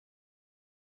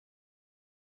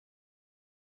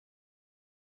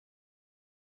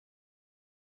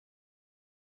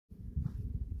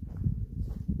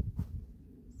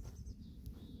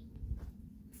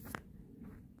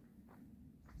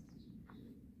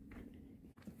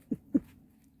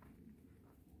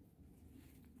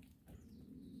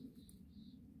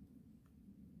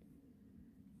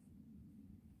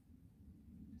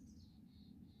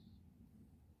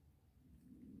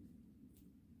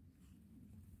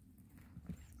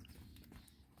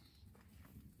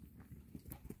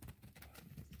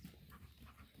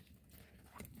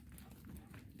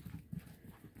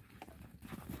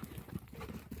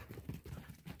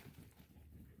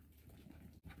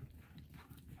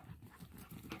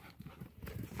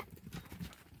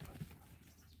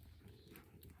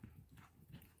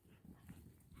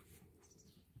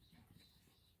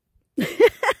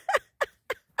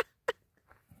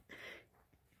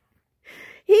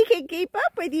keep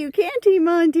up with you, can't he,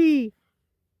 Monty?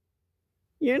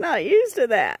 You're not used to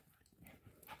that.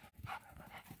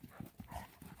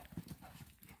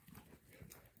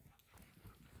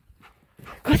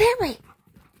 Go that way.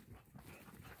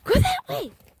 Go that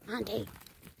way, Monty.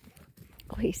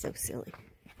 Oh, he's so silly.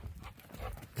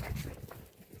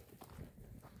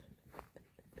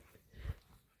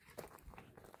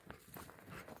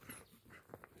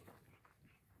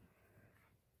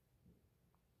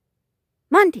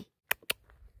 Monty.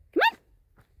 Come on.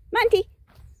 Monty.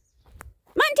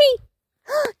 Monty.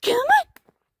 Come on.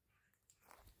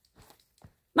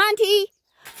 Monty.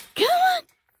 Come on.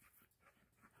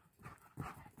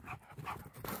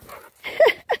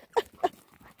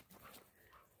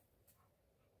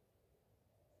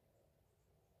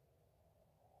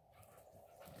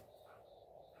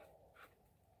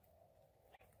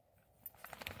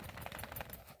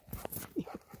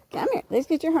 Come here. Let's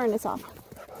get your harness off.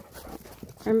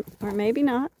 Or maybe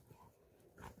not.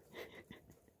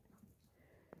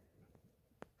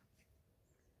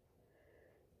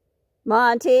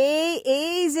 Monty,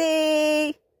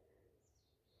 easy.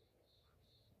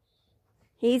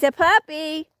 He's a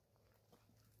puppy.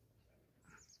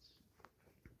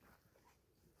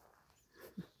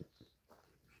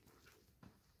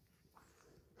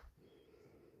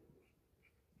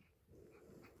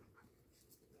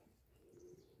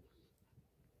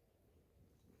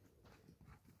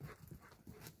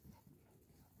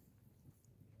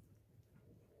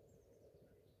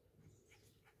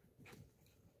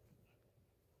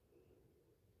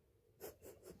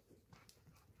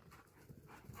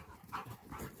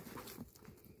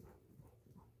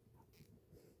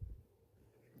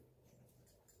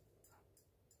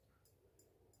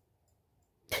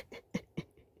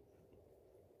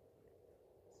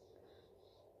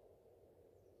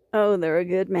 Oh, they're a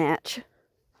good match.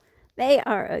 They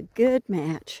are a good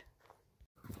match.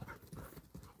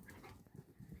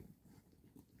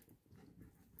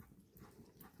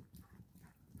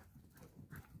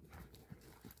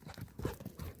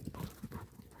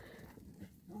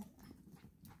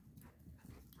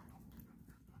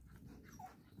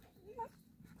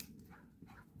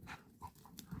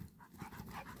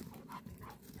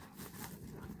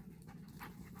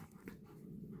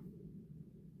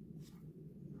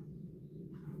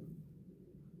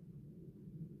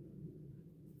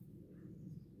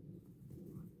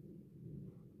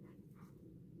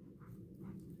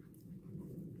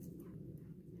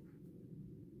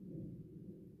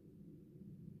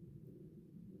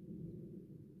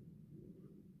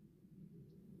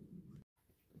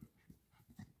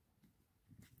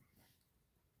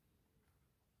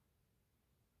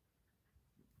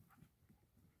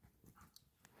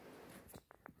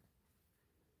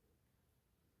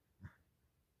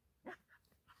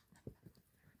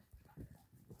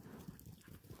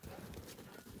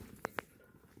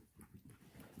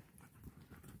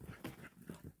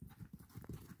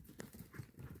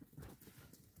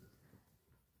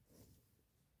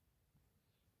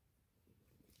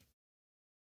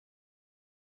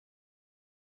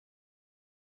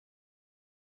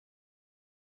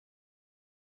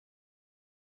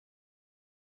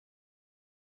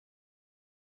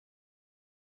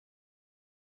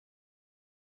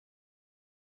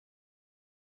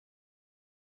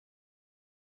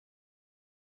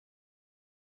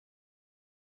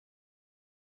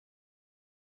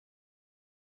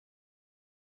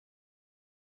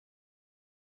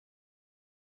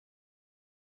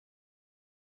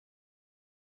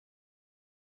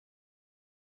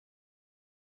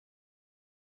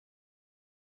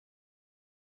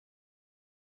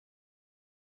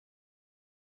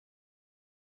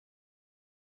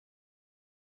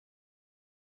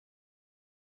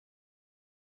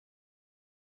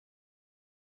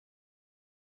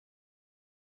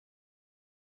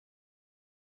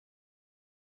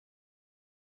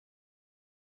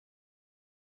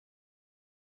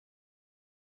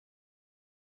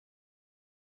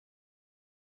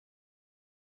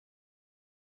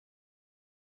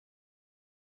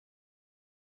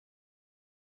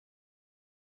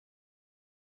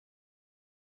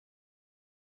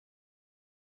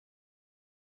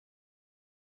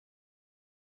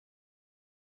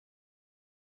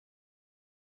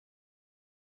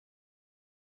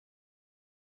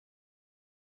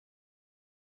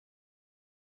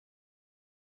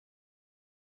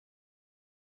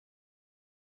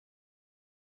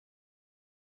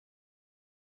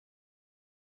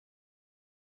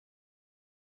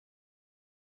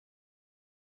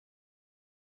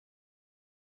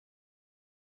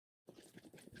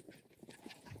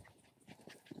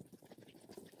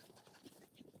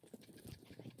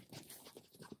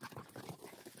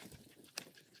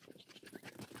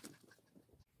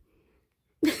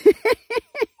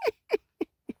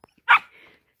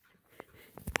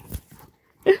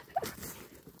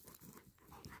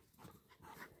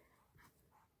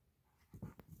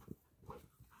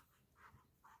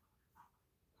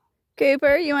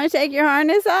 Cooper, you want to take your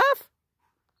harness off?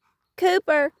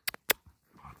 Cooper.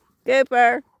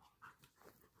 Cooper.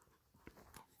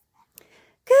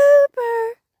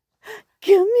 Cooper.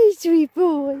 Come here, sweet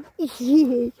boy.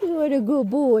 Yes, what a good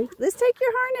boy. Let's take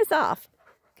your harness off.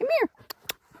 Come here.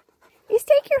 Let's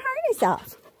take your harness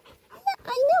off.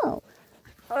 Yeah, I know.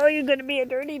 Oh, you're going to be a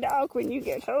dirty dog when you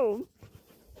get home.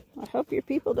 I hope your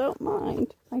people don't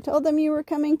mind. I told them you were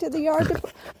coming to the yard to...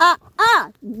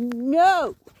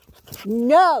 No.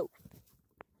 No.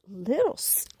 Little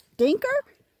stinker.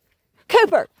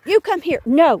 Cooper, you come here.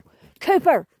 No.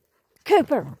 Cooper.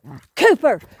 Cooper.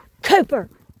 Cooper. Cooper.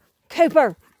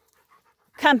 Cooper.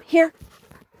 Come here.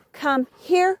 Come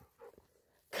here.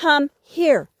 Come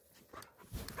here.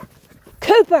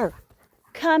 Cooper.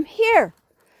 Come here.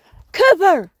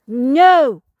 Cooper.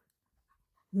 No.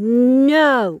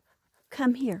 No.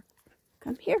 Come here.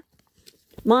 Come here.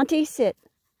 Monty, sit.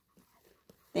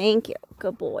 Thank you.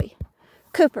 Good boy.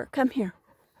 Cooper, come here.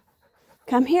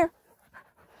 Come here.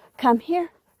 Come here.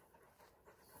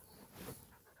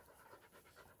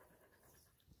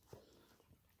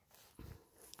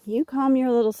 You calm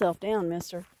your little self down,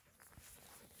 mister.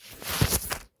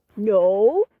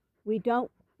 No, we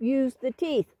don't use the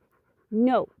teeth.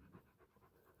 No.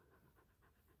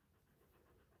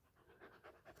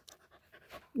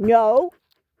 No.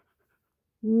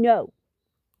 No.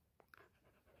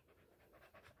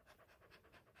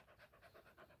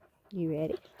 You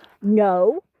ready?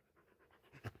 No.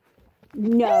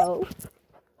 No.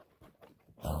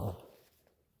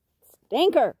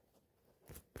 Stinker.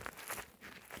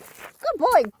 Good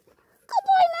boy. Good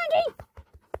boy, Monty.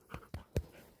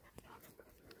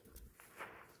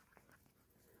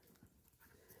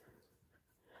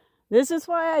 This is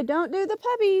why I don't do the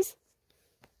puppies.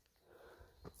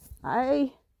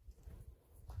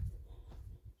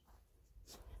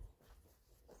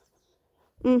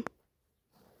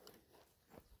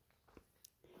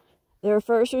 Their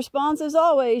first response is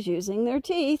always using their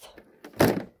teeth.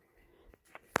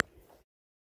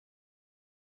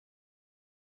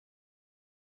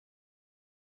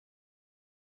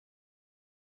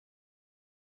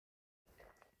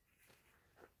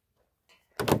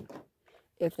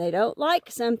 If they don't like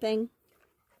something,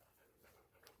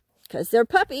 because they're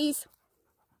puppies,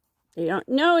 they don't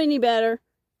know any better.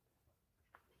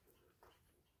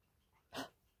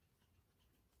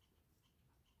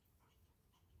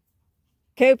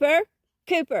 Cooper,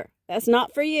 Cooper, that's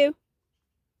not for you.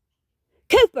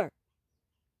 Cooper,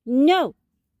 no.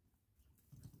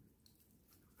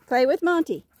 Play with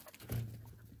Monty.